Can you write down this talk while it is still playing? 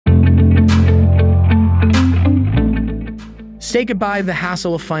Say goodbye to the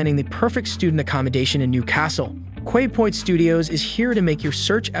hassle of finding the perfect student accommodation in Newcastle. Quay Point Studios is here to make your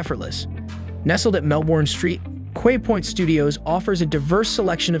search effortless. Nestled at Melbourne Street, Quay Point Studios offers a diverse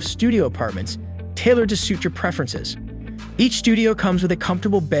selection of studio apartments tailored to suit your preferences. Each studio comes with a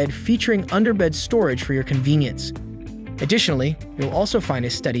comfortable bed featuring underbed storage for your convenience. Additionally, you'll also find a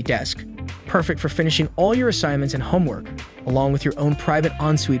study desk, perfect for finishing all your assignments and homework, along with your own private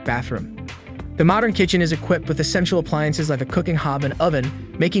ensuite bathroom. The modern kitchen is equipped with essential appliances like a cooking hob and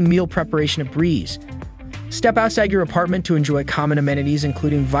oven, making meal preparation a breeze. Step outside your apartment to enjoy common amenities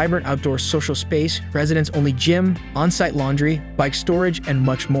including vibrant outdoor social space, residents-only gym, on-site laundry, bike storage, and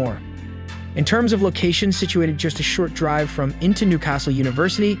much more. In terms of location, situated just a short drive from into Newcastle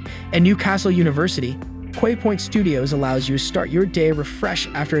University and Newcastle University, Quay Point Studios allows you to start your day refreshed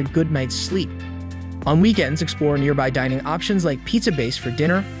after a good night's sleep. On weekends, explore nearby dining options like Pizza Base for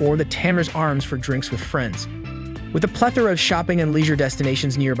dinner or the Tanner's Arms for drinks with friends. With a plethora of shopping and leisure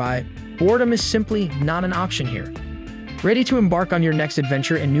destinations nearby, boredom is simply not an option here. Ready to embark on your next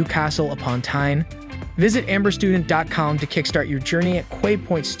adventure in Newcastle Upon Tyne? Visit amberstudent.com to kickstart your journey at Quay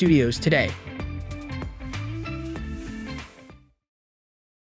Point Studios today.